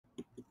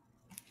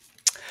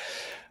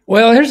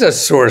Well, here's a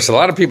source a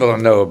lot of people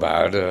don't know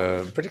about,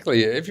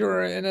 particularly if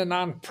you're in a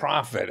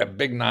nonprofit, a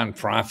big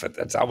nonprofit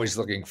that's always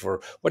looking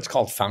for what's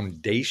called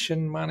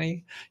foundation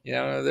money.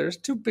 There's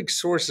two big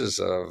sources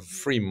of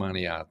free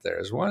money out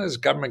there. One is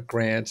government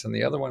grants, and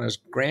the other one is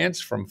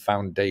grants from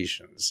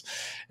foundations.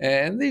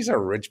 And these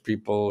are rich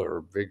people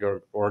or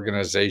bigger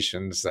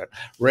organizations that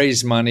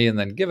raise money and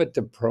then give it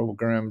to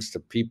programs, to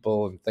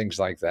people, and things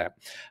like that,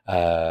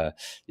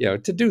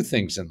 to do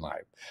things in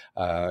life.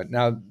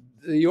 Now,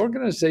 the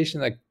organization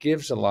that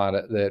gives a lot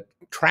of that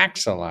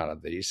tracks a lot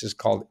of these is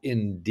called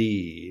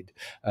Indeed,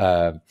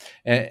 uh,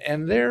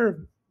 and they're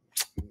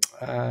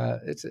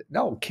it's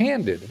no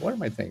Candid. What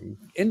am I thinking?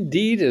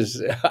 Indeed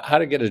is how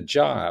to get a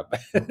job.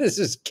 This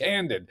is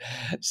Candid,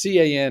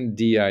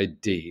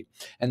 Candid,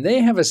 and they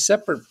have a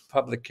separate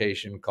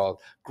publication called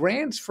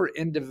Grants for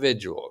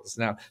Individuals.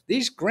 Now,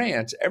 these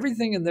grants,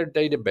 everything in their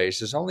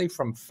database is only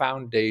from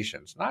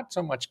foundations, not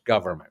so much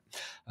government.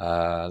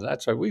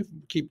 That's why we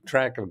keep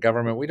track of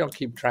government. We don't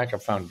keep track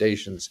of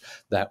foundations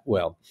that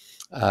well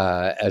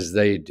as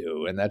they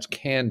do, and that's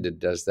Candid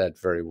does that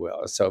very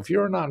well. So if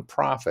you're a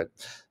nonprofit,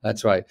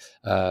 that's why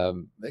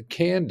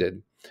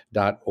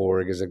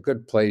candid.org is a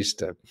good place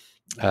to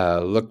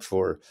look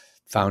for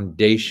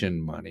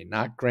foundation money,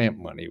 not grant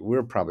money.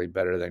 We're probably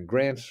better than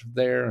grants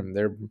there, and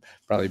they're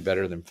probably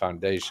better than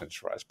foundations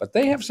for us. But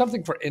they have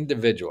something for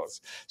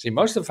individuals. See,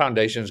 most of the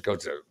foundations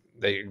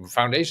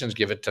foundations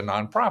give it to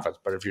nonprofits,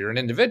 but if you're an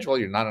individual,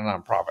 you're not a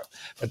nonprofit.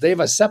 But they have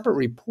a separate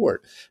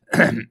report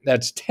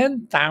that's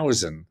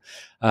 10,000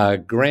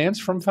 grants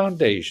from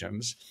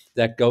foundations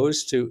that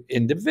goes to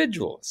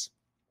individuals.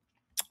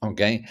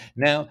 Okay.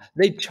 Now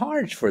they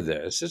charge for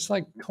this. It's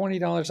like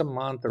 $20 a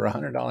month or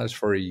 $100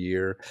 for a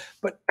year,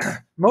 but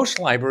most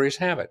libraries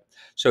have it.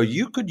 So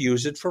you could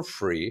use it for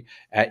free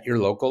at your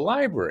local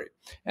library.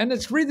 And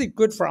it's really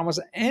good for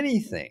almost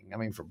anything. I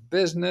mean, for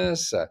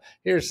business,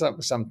 here's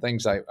some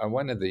things I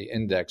went to the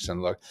index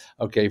and looked.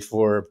 Okay,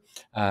 for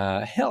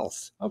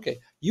health. Okay,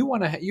 you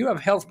have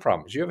health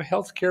problems. You have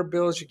health care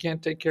bills you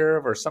can't take care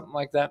of or something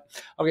like that.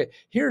 Okay,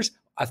 here's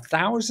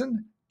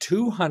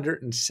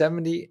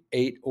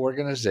 1,278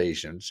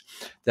 organizations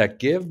that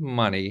give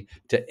money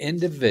to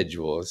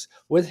individuals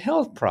with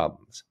health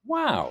problems.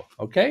 Wow.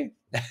 Okay.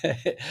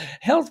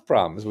 Health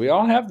problems. We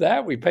all have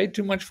that. We pay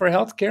too much for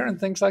health care and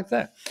things like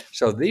that.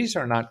 So these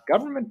are not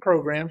government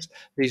programs.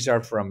 These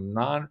are from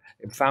non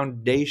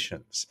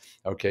foundations,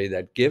 okay,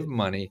 that give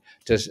money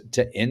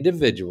to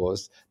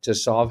individuals to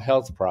solve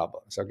health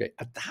problems. Okay.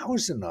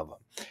 1,000 of them.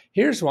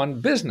 Here's one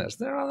business.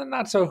 They're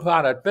not so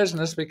hot at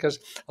business because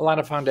a lot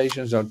of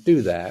foundations don't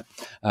do that.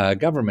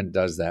 Government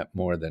does that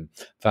more than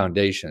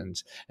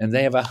foundations, and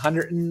they have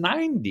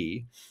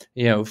 190,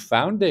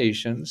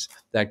 foundations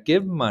that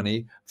give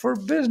money for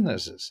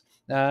businesses.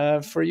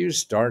 For you to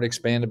start,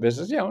 expand a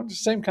business, the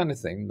same kind of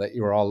thing that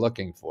you were all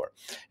looking for.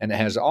 And it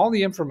has all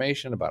the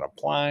information about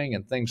applying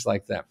and things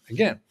like that.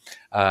 Again,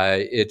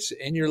 it's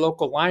in your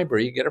local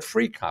library. You get a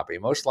free copy.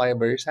 Most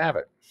libraries have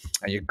it.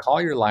 And you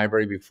call your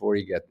library before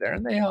you get there,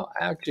 and they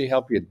actually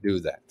help you do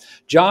that.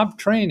 Job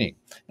training.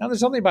 Now,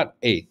 there's only about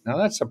 8. Now,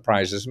 that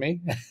surprises me.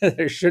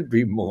 There should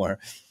be more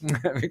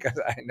because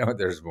I know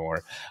there's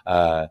more.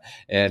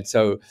 And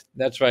so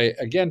that's why,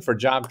 again, for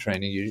job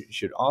training, you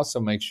should also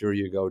make sure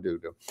you go to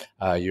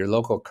your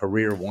local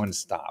career one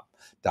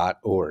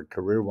stop.org,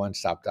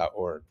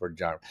 careeronestop.org for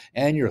job,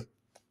 and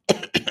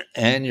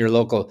your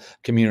local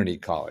community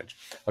college.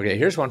 Okay,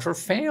 here's one for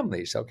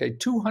families. Okay,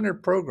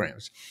 200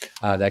 programs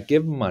that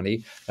give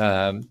money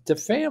to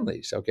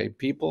families. Okay,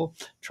 people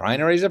trying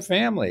to raise a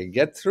family,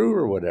 get through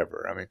or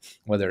whatever. I mean,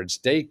 whether it's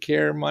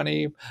daycare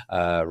money,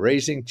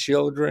 raising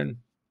children.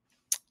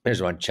 There's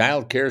one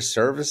Child Care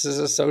Services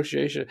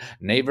Association,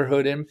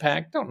 Neighborhood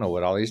Impact. Don't know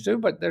what all these do,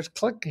 but there's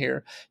click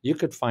here. You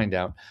could find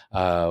out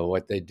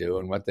what they do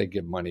and what they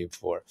give money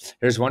for.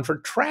 Here's one for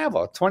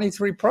travel,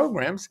 23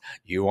 programs.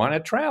 You want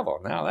to travel.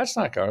 Now, that's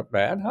not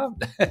bad, huh?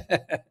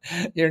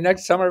 Your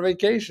next summer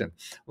vacation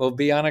will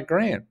be on a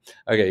grant.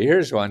 Okay,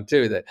 here's one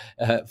too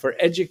that for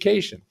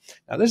education.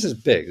 Now, this is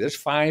big. There's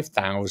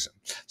 5,000.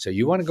 So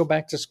you want to go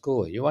back to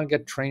school. You want to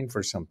get trained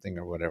for something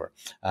or whatever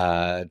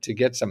to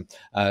get some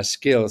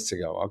skills to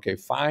go. Okay,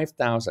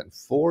 5,000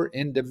 for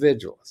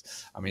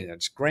individuals. I mean,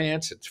 it's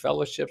grants, it's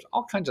fellowships,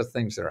 all kinds of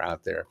things that are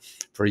out there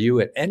for you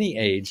at any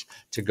age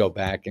to go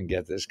back and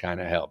get this kind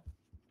of help.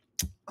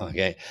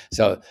 Okay,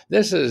 so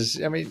this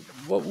is, I mean,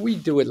 what we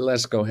do at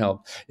Let's Go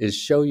Help is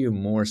show you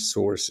more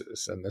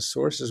sources, and the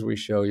sources we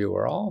show you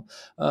are all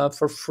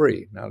for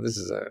free. Now, this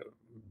is a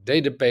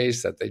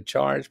database that they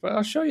charge, but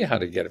I'll show you how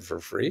to get it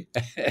for free.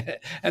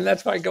 And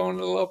that's by going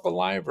to the local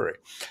library.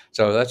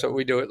 So that's what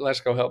we do at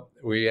Let's Go Help.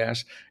 We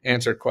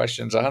answer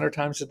questions 100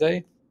 times a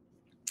day.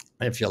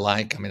 If you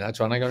like, I mean, that's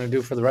what I'm going to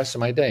do for the rest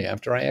of my day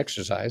after I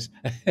exercise,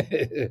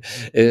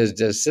 is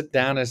just sit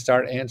down and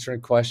start answering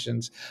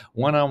questions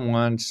one on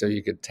one so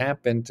you could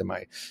tap into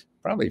my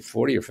probably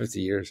 40 or 50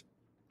 years.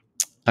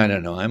 I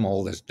don't know. I'm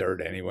old as dirt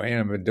anyway.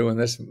 I've been doing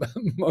this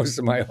most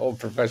of my whole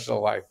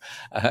professional life.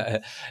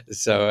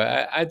 So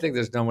I think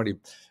there's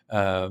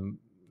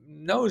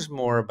knows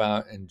more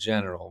about, in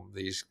general,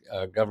 these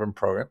government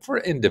programs for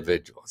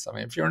individuals. I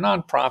mean, if you're a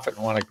nonprofit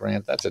and want a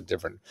grant, that's a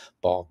different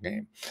ball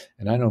game,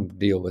 and I don't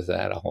deal with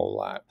that a whole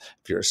lot.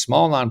 If you're a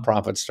small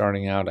nonprofit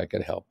starting out, I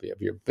could help you.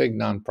 If you're a big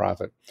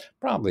nonprofit,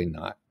 probably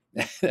not.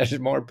 There's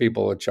more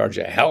people who charge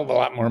you a hell of a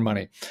lot more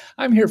money.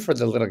 I'm here for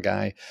the little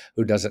guy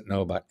who doesn't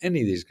know about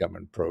any of these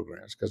government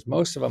programs, because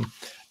most of them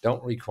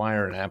don't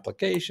require an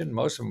application.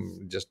 Most of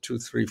them just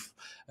 2-3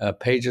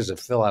 pages to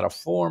fill out a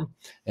form,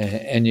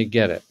 and you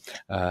get it.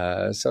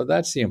 So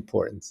that's the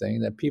important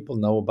thing, that people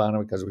know about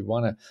them, because we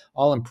want to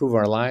all improve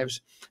our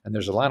lives, and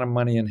there's a lot of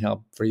money and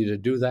help for you to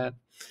do that.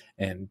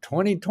 And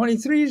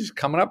 2023 is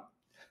coming up.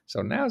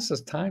 So now it's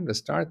just time to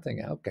start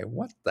thinking, okay,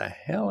 what the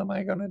hell am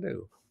I going to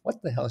do?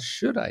 What the hell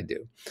should I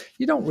do?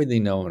 You don't really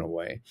know, in a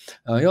way.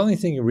 The only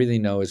thing you really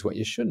know is what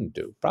you shouldn't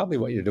do, probably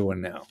what you're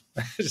doing now.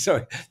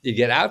 So you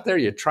get out there,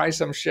 you try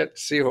some shit,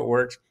 see if it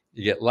works.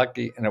 You get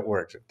lucky and it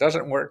works. If it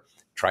doesn't work,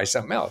 try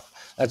something else.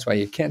 That's why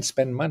you can't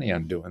spend money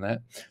on doing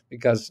that,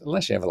 because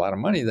unless you have a lot of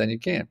money, then you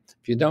can't.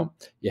 If you don't,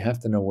 you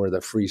have to know where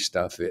the free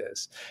stuff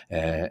is.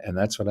 And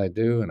that's what I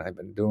do. And I've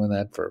been doing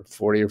that for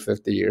 40 or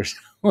 50 years,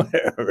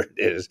 whatever it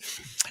is.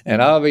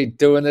 And I'll be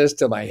doing this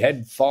till my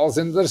head falls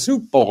into the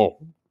soup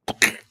bowl.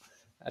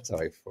 That's how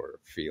I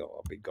feel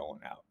I'll be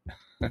going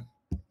out.